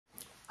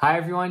Hi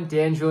everyone,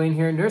 Julien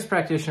here, nurse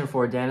practitioner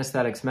for Dan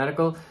Aesthetics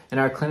Medical, and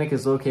our clinic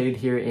is located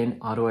here in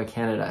Ottawa,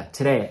 Canada.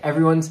 Today,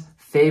 everyone's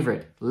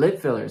favorite lip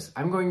fillers.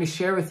 I'm going to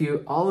share with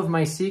you all of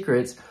my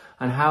secrets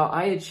on how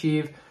I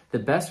achieve the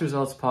best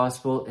results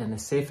possible in the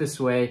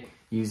safest way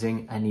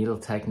using a needle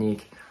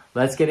technique.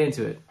 Let's get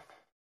into it.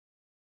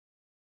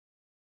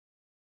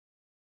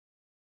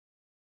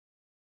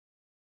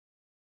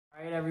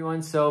 All right,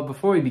 everyone, so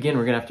before we begin,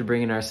 we're gonna have to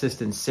bring in our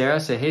assistant,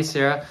 Sarah. Say, hey,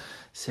 Sarah.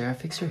 Sarah,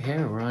 fix her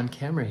hair. We're on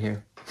camera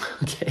here.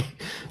 Okay,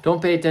 don't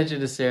pay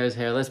attention to Sarah's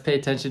hair. Let's pay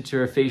attention to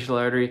her facial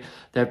artery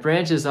that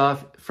branches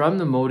off from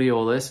the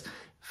modiolus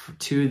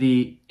to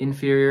the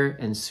inferior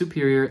and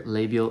superior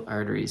labial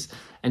arteries.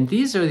 And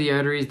these are the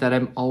arteries that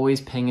I'm always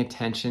paying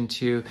attention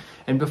to.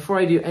 And before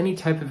I do any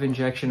type of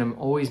injection, I'm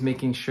always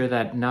making sure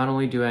that not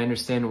only do I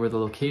understand where the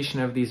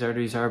location of these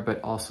arteries are,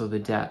 but also the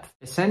depth.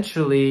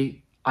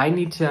 Essentially, I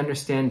need to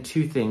understand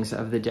two things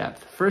of the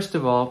depth. First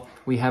of all,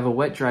 we have a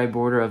wet-dry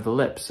border of the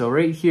lip. So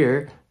right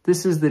here,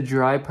 this is the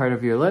dry part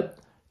of your lip,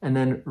 and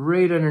then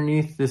right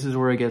underneath, this is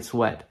where it gets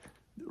wet.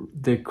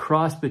 The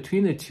cross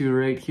between the two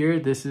right here,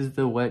 this is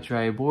the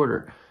wet-dry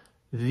border.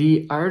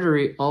 The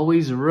artery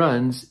always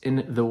runs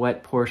in the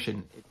wet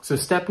portion. So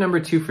step number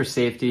 2 for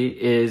safety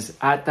is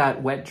at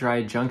that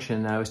wet-dry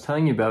junction that I was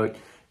telling you about,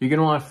 you're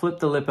gonna wanna flip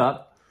the lip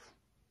up,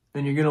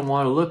 and you're gonna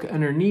wanna look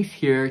underneath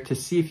here to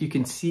see if you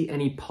can see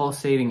any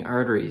pulsating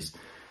arteries.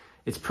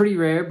 It's pretty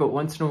rare, but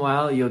once in a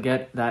while you'll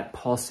get that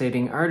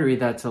pulsating artery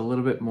that's a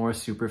little bit more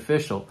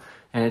superficial.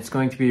 And it's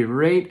going to be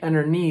right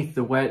underneath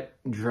the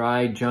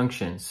wet-dry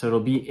junction. So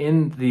it'll be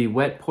in the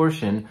wet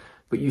portion,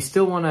 but you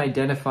still want to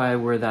identify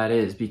where that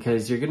is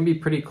because you're going to be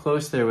pretty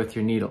close there with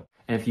your needle.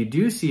 And if you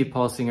do see a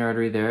pulsing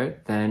artery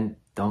there, then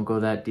don't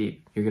go that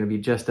deep. You're going to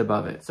be just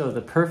above it. So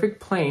the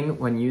perfect plane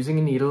when using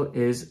a needle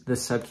is the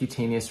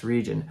subcutaneous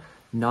region,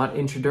 not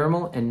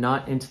intradermal and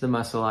not into the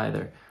muscle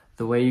either.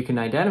 The way you can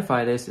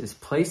identify this is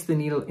place the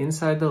needle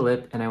inside the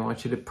lip and I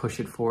want you to push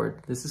it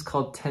forward. This is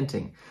called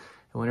tenting.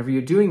 And whenever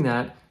you're doing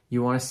that,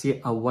 you want to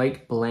see a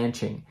white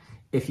blanching.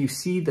 If you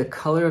see the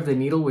color of the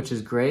needle, which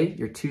is gray,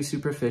 you're too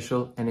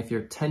superficial. And if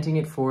you're tenting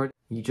it forward,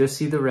 you just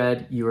see the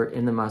red, you are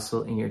in the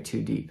muscle and you're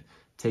too deep.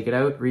 Take it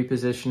out,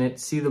 reposition it,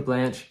 see the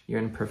blanch, you're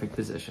in perfect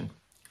position.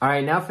 All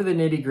right, now for the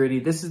nitty gritty,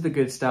 this is the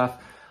good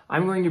stuff.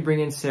 I'm going to bring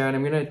in Sarah and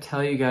I'm going to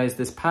tell you guys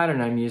this pattern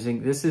I'm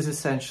using. This is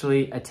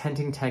essentially a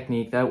tenting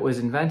technique that was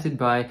invented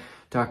by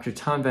Dr.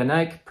 Tom Van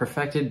Eyck,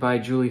 perfected by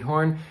Julie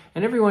Horn,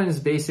 and everyone is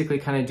basically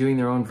kind of doing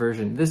their own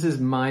version. This is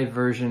my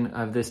version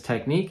of this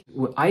technique.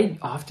 I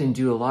often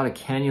do a lot of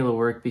cannula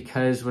work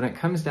because when it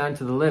comes down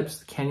to the lips,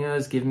 the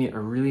cannulas give me a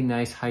really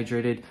nice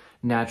hydrated,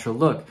 natural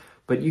look.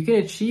 But you can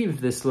achieve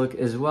this look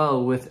as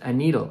well with a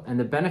needle. And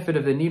the benefit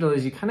of the needle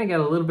is you kind of get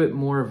a little bit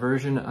more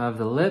version of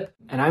the lip.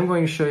 And I'm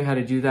going to show you how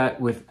to do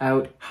that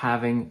without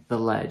having the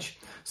ledge.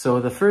 So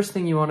the first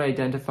thing you want to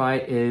identify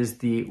is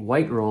the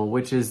white roll,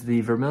 which is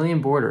the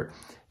vermilion border.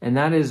 And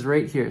that is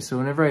right here. So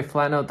whenever I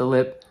flatten out the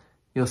lip,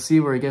 you'll see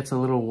where it gets a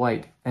little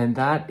white. And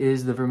that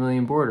is the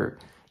vermilion border.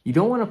 You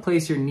don't want to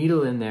place your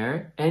needle in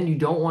there and you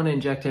don't want to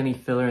inject any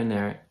filler in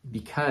there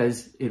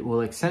because it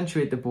will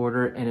accentuate the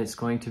border and it's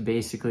going to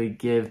basically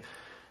give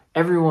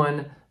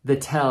everyone the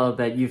tell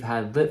that you've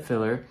had lip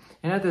filler.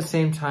 And at the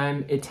same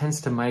time, it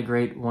tends to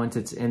migrate once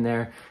it's in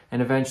there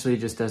and eventually it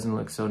just doesn't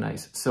look so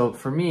nice. So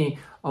for me,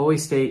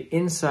 always stay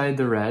inside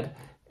the red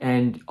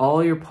and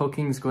all your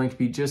poking is going to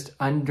be just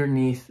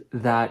underneath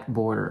that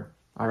border.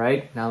 All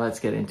right, now let's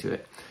get into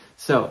it.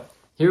 So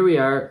here we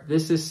are.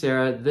 This is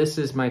Sarah. This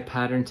is my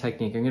pattern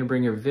technique. I'm going to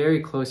bring her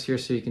very close here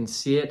so you can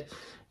see it.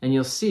 And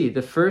you'll see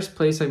the first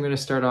place I'm going to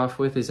start off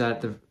with is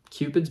at the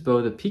Cupid's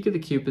bow, the peak of the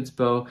Cupid's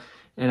bow.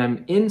 And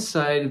I'm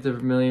inside the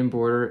vermilion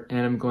border and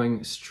I'm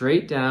going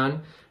straight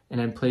down and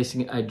I'm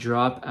placing a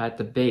drop at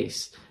the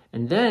base.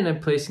 And then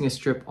I'm placing a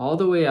strip all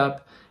the way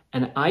up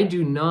and I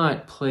do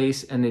not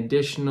place an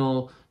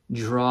additional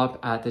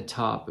drop at the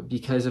top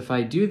because if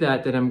I do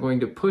that, then I'm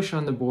going to push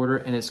on the border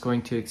and it's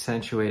going to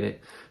accentuate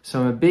it. So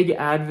I'm a big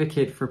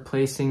advocate for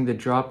placing the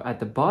drop at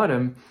the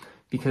bottom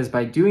because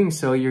by doing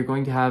so, you're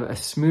going to have a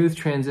smooth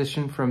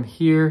transition from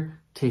here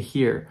to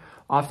here.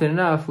 Often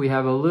enough, we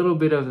have a little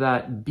bit of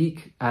that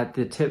beak at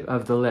the tip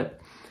of the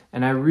lip.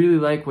 And I really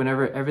like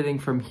whenever everything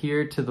from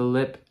here to the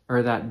lip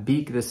or that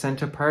beak, the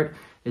center part,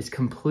 is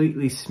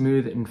completely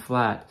smooth and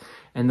flat.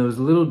 And those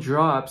little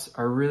drops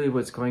are really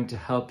what's going to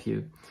help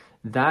you.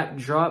 That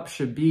drop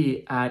should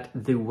be at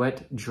the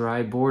wet,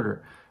 dry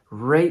border,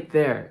 right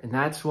there. And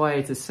that's why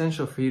it's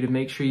essential for you to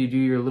make sure you do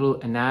your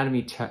little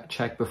anatomy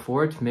check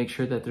before to make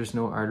sure that there's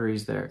no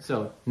arteries there.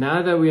 So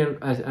now that we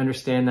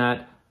understand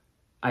that,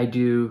 I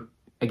do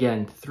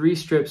again, 3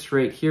 strips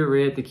right here,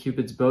 right at the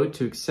Cupid's bow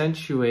to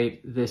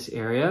accentuate this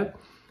area.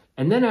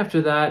 And then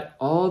after that,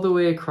 all the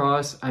way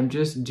across, I'm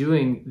just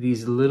doing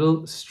these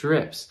little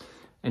strips.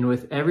 And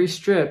with every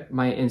strip,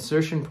 my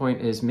insertion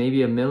point is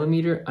maybe 1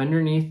 millimeter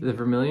underneath the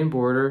vermilion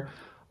border.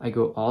 I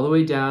go all the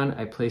way down,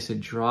 I place a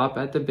drop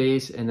at the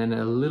base, and then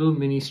a little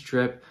mini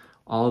strip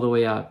all the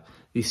way up.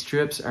 These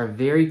strips are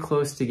very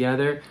close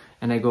together,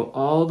 and I go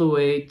all the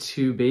way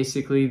to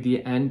basically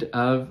the end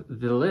of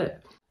the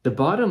lip. The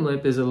bottom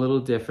lip is a little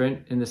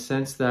different in the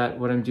sense that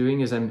what I'm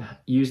doing is I'm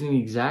using the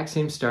exact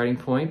same starting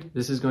point.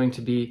 This is going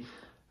to be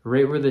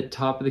right where the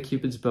top of the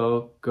Cupid's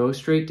bow, go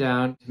straight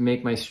down,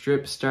 make my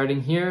strip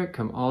starting here,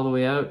 come all the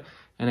way out,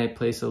 and I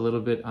place a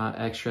little bit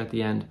extra at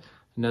the end.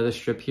 Another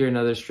strip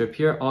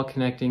here, all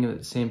connecting at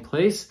the same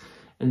place.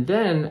 And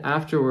then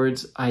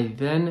afterwards, I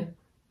then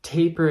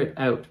taper it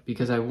out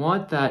because I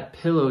want that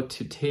pillow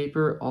to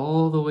taper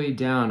all the way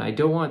down. I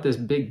don't want this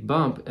big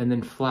bump and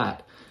then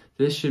flat.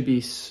 This should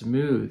be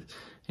smooth.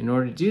 In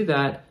order to do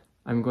that,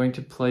 I'm going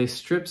to place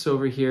strips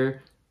over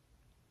here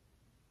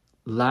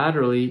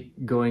laterally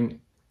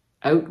going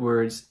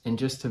outwards, and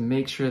just to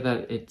make sure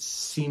that it's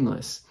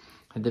seamless.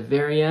 At the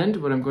very end,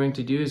 what I'm going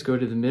to do is go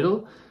to the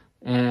middle,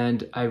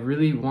 and I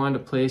really want to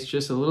place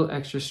just a little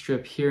extra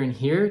strip here and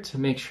here to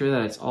make sure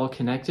that it's all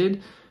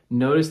connected.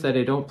 Notice that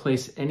I don't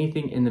place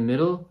anything in the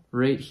middle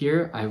right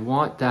here. I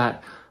want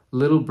that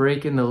little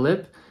break in the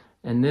lip,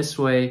 and this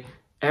way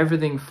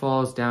everything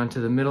falls down to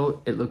the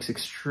middle. It looks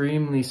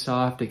extremely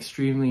soft,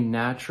 extremely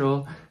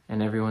natural,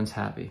 and everyone's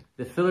happy.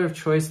 The filler of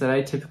choice that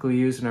I typically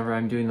use whenever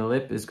I'm doing the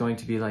lip is going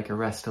to be like a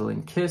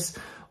Restylane Kiss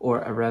or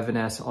a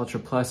Revinesse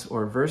Ultra Plus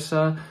or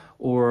Versa,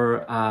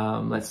 or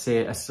let's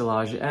say a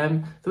Stellage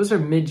M. Those are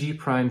mid-G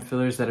prime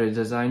fillers that are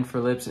designed for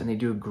lips, and they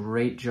do a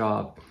great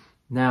job.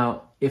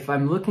 Now, if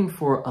I'm looking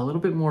for a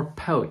little bit more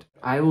pout,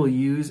 I will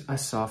use a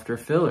softer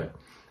filler.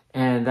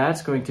 And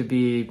that's going to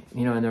be,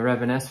 you know, in the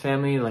Revinesse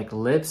family, like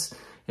lips.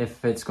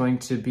 If it's going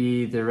to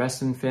be the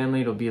Restylane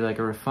family, it'll be like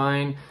a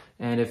Refine.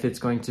 And if it's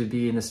going to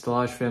be in the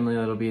Stellage family,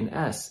 it'll be an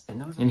S.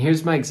 And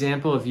here's my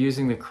example of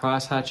using the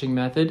cross-hatching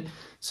method.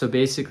 So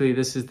basically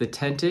this is the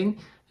tenting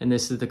and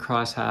this is the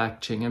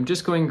cross-hatching. I'm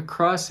just going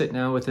across it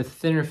now with a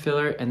thinner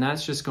filler, and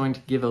that's just going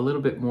to give a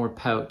little bit more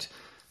pout.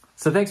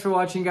 So thanks for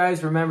watching,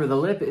 guys. Remember, the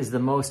lip is the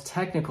most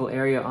technical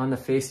area on the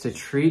face to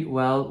treat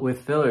well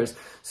with fillers.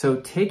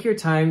 So take your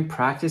time,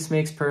 practice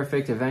makes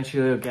perfect.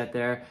 Eventually you'll get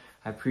there.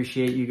 I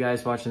appreciate you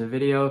guys watching the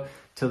video.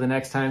 Till the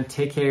next time,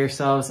 take care of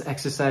yourselves,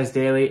 exercise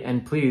daily,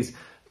 and please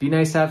be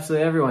nice to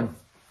absolutely everyone.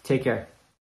 Take care.